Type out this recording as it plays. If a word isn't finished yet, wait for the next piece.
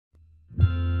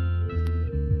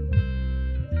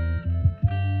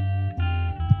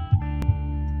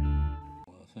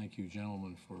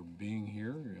gentlemen for being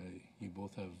here. You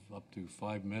both have up to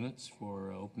 5 minutes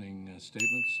for opening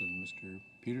statements. And Mr.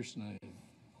 Peterson, I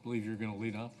believe you're going to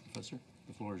lead off, Professor.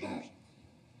 The floor is yours.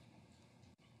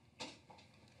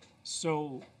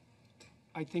 So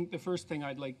I think the first thing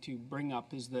I'd like to bring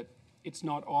up is that it's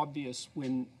not obvious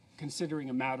when considering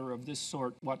a matter of this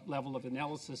sort what level of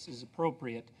analysis is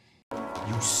appropriate.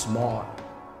 You smart.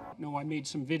 No, I made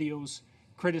some videos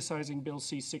criticizing Bill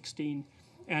C-16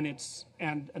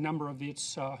 and a number of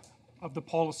its of the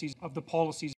policies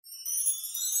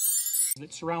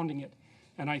that surrounding it.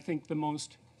 And I think the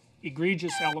most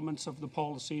egregious elements of the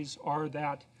policies are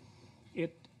that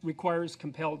it requires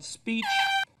compelled speech.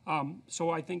 So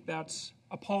I think that's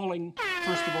appalling,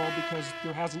 first of all, because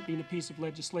there hasn't been a piece of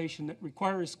legislation that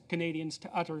requires Canadians to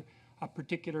utter a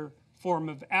particular form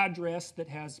of address that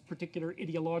has particular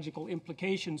ideological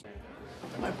implications.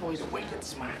 My boy's wicked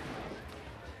smart.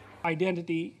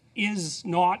 Identity is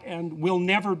not and will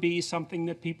never be something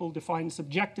that people define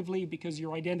subjectively, because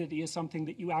your identity is something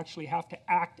that you actually have to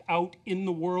act out in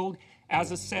the world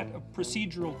as a set of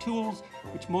procedural tools,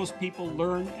 which most people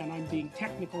learn, and I'm being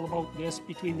technical about this,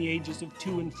 between the ages of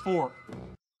 2 and 4.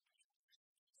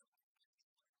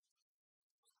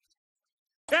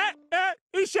 He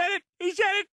said it! He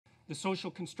said it! The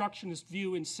social constructionist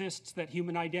view insists that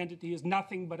human identity is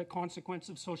nothing but a consequence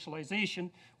of socialization,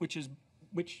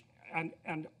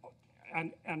 and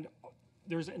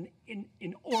there's an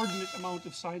inordinate amount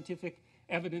of scientific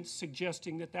evidence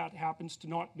suggesting that that happens to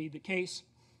not be the case.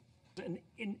 An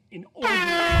inordinate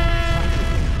amount of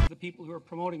scientific, the people who are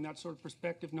promoting that sort of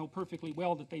perspective know perfectly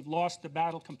well that they've lost the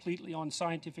battle completely on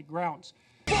scientific grounds.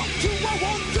 Fuck you, I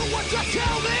won't do what you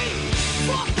tell me!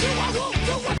 Fuck you, I won't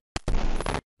do what...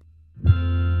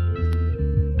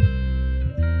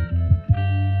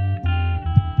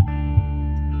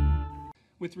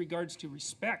 With regards to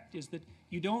respect, is that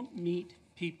you don't meet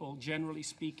people, generally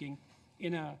speaking,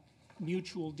 in a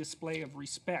mutual display of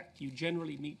respect. You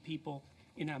generally meet people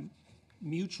in a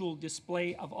mutual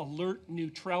display of alert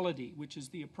neutrality, which is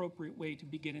the appropriate way to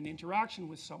begin an interaction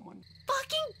with someone.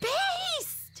 Fucking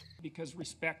based! Because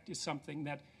respect is something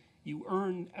that you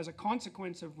earn as a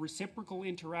consequence of reciprocal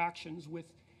interactions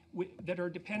that are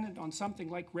dependent on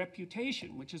something like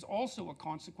reputation, which is also a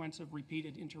consequence of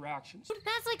repeated interactions.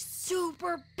 That's like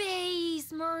super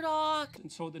base, Murdoch. And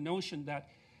so the notion that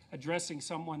addressing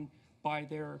someone by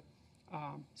their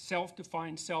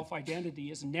self-defined self-identity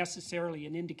is necessarily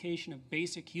an indication of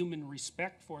basic human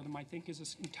respect for them, I think is an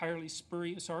entirely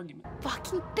spurious argument.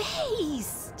 Fucking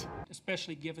based!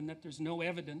 Especially given that there's no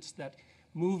evidence that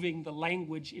moving the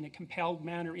language in a compelled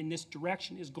manner in this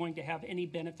direction is going to have any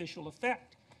beneficial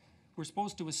effect. We're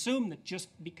supposed to assume that just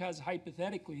because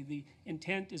hypothetically the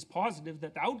intent is positive,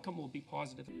 that the outcome will be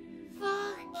positive.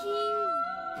 Fucking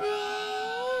based!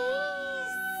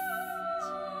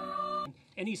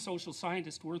 Any social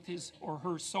scientist worth his or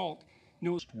her salt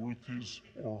knows Jordan with the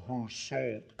behind the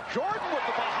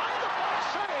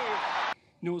flag save!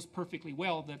 Knows perfectly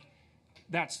well that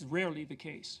that's rarely the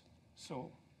case.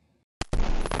 So.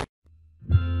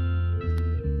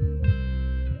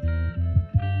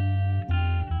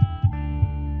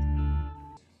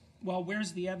 Well,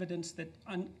 where's the evidence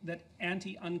that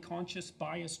anti-unconscious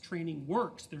bias training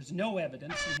works? There's no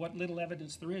evidence, and what little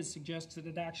evidence there is suggests that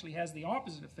it actually has the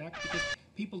opposite effect, because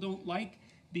people don't like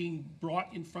being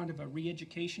brought in front of a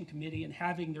re-education committee and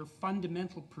having their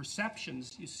fundamental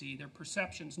perceptions, you see, their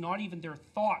perceptions, not even their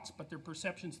thoughts, but their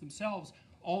perceptions themselves,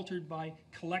 altered by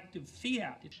collective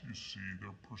fiat. You see,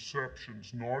 their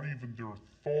perceptions, not even their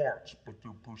thoughts, but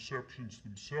their perceptions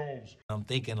themselves. I'm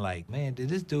thinking like, man, did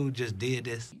this dude just did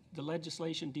this? The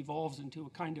legislation devolves into a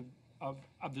kind of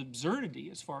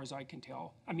absurdity as far as I can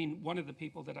tell. I mean, one of the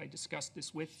people that I discussed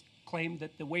this with claimed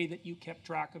that the way that you kept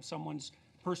track of someone's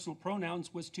personal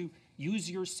pronouns was to use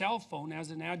your cell phone as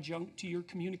an adjunct to your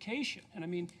communication. And I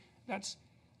mean, that's...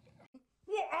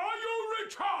 What, are you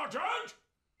retarded?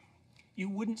 You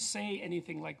wouldn't say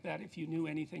anything like that if you knew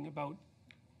anything about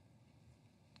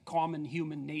common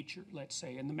human nature, let's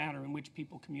say, and the manner in which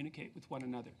people communicate with one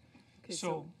another. Okay,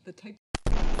 so the type...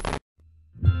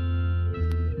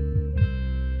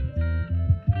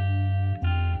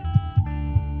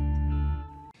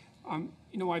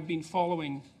 You know, I've been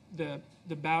following the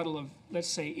battle of, let's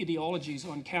say, ideologies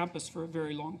on campus for a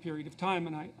very long period of time,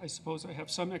 and I suppose I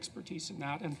have some expertise in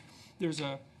that. And there's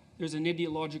an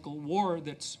ideological war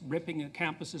that's ripping the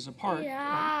campuses apart,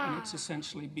 and it's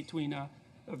essentially between an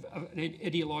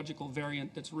ideological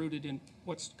variant that's rooted in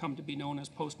what's come to be known as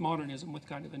postmodernism, with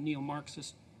kind of a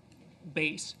neo-Marxist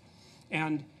base,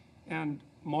 and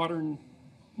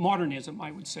modernism,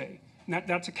 I would say. And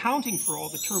that's accounting for all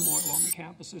the turmoil on the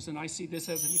campuses, and I see this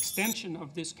as an extension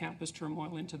of this campus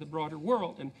turmoil into the broader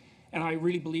world. And I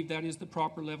really believe that is the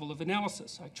proper level of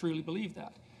analysis. I truly believe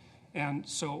that. And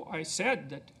so I said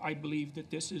that I believe that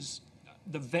this is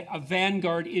a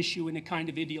vanguard issue in a kind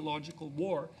of ideological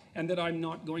war, and that I'm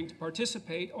not going to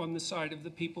participate on the side of the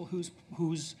people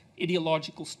whose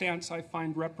ideological stance I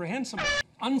find reprehensible,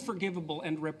 unforgivable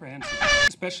and reprehensible,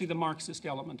 especially the Marxist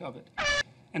element of it.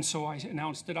 And so I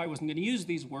announced that I wasn't going to use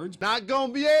these words. Not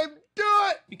gonna be able to do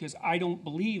it! Because I don't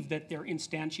believe that they're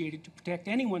instantiated to protect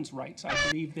anyone's rights. I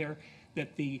believe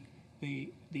that the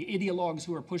ideologues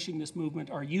who are pushing this movement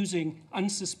are using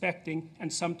unsuspecting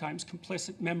and sometimes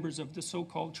complicit members of the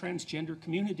so-called transgender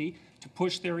community to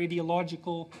push their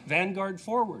ideological vanguard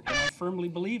forward. And I firmly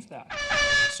believe that.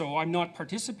 So I'm not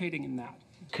participating in that.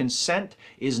 Consent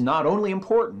is not only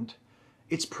important,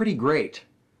 it's pretty great.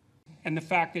 And the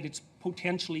fact that it's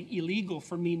potentially illegal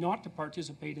for me not to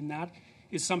participate in that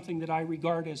is something that I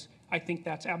regard as, I think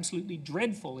that's absolutely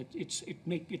dreadful.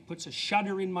 It puts a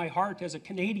shudder in my heart as a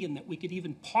Canadian that we could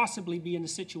even possibly be in a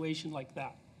situation like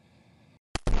that.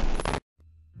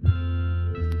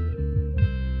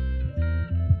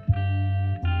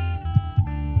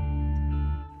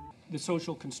 The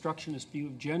social constructionist view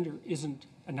of gender isn't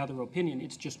another opinion,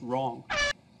 it's just wrong.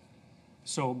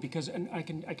 So, because, and I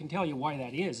can tell you why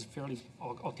that is fairly,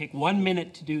 I'll take 1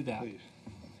 minute to do that. Please.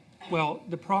 Well,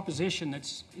 the proposition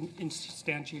that's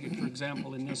instantiated, for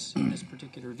example, in this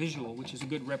particular visual, which is a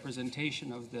good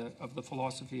representation of the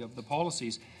philosophy of the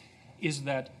policies, is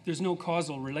that there's no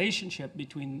causal relationship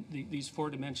between these four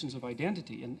dimensions of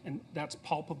identity, and that's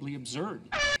palpably absurd.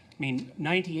 I mean,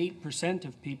 98%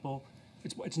 of people,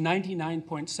 it's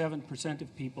 99.7%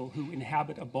 of people who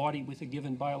inhabit a body with a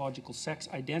given biological sex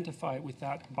identify with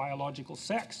that biological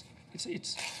sex.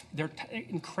 They're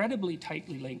incredibly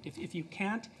tightly linked. If you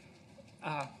can't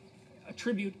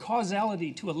attribute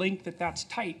causality to a link that's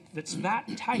that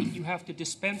tight, you have to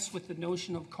dispense with the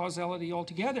notion of causality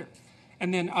altogether.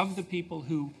 And then of the people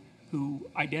who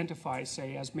identify,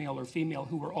 say, as male or female,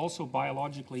 who are also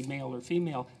biologically male or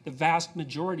female, the vast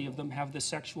majority of them have the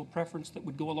sexual preference that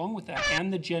would go along with that,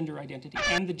 and the gender identity,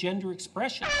 and the gender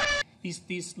expression.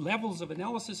 These levels of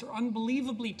analysis are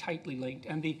unbelievably tightly linked,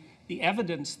 and the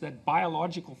evidence that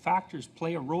biological factors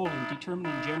play a role in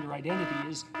determining gender identity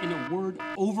is, in a word,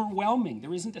 overwhelming.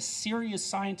 There isn't a serious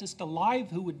scientist alive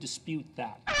who would dispute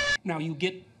that. Now, you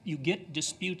get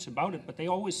disputes about it, but they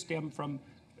always stem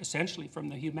essentially from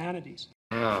the humanities.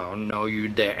 Oh, no, you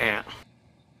didn't.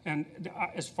 And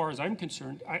as far as I'm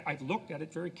concerned, I've looked at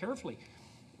it very carefully.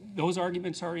 Those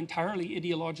arguments are entirely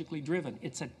ideologically driven.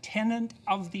 It's a tenet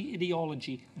of the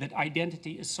ideology that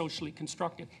identity is socially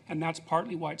constructed, and that's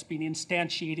partly why it's been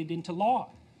instantiated into law,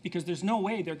 because there's no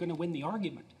way they're going to win the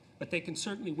argument. But they can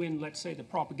certainly win, let's say, the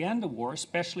propaganda war,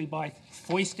 especially by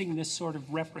foisting this sort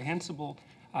of reprehensible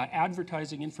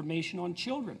advertising information on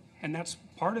children, and that's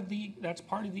part of the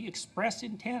express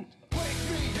intent. Wake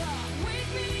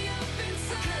me up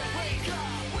inside. Wake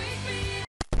up, wake me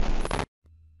up.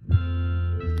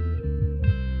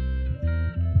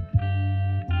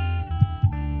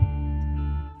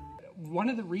 One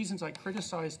of the reasons I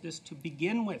criticized this to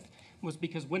begin with was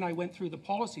because when I went through the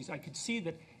policies, I could see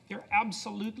that they're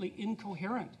absolutely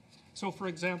incoherent. So, for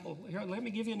example, here, let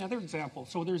me give you another example.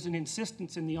 So there's an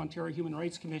insistence in the Ontario Human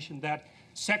Rights Commission that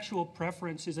sexual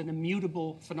preference is an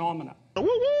immutable phenomenon,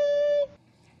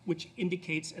 which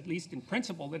indicates, at least in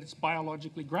principle, that it's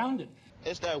biologically grounded.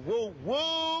 It's that woo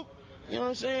woo. You know what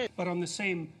I'm saying? But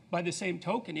by the same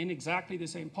token, in exactly the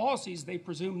same policies, they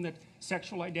presume that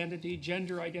sexual identity,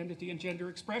 and gender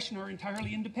expression are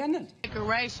entirely independent.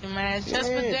 Decoration, man. It's just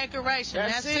for decoration.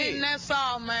 That's it and that's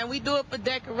all, man. We do it for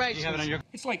decoration.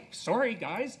 It's like, sorry,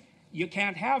 guys, you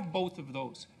can't have both of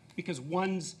those because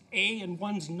one's A and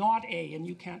one's not A, and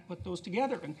you can't put those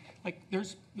together. And like,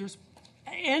 there's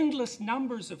endless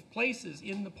numbers of places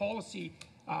in the policy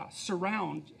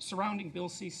surrounding Bill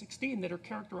C-16 that are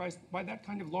characterized by that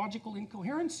kind of logical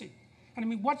incoherency. And I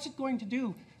mean, what's it going to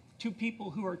do to people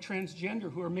who are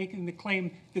transgender, who are making the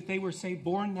claim that they were, say,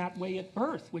 born that way at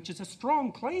birth, which is a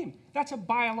strong claim? That's a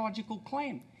biological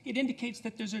claim. It indicates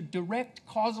that there's a direct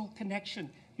causal connection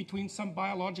between some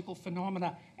biological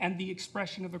phenomena and the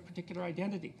expression of a particular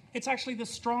identity. It's actually the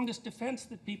strongest defense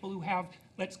that people who have,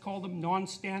 let's call them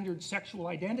non-standard sexual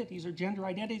identities or gender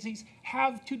identities,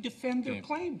 have to defend their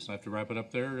claims. I have to wrap it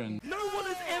up there. And No one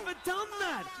has ever done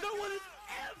that! No one has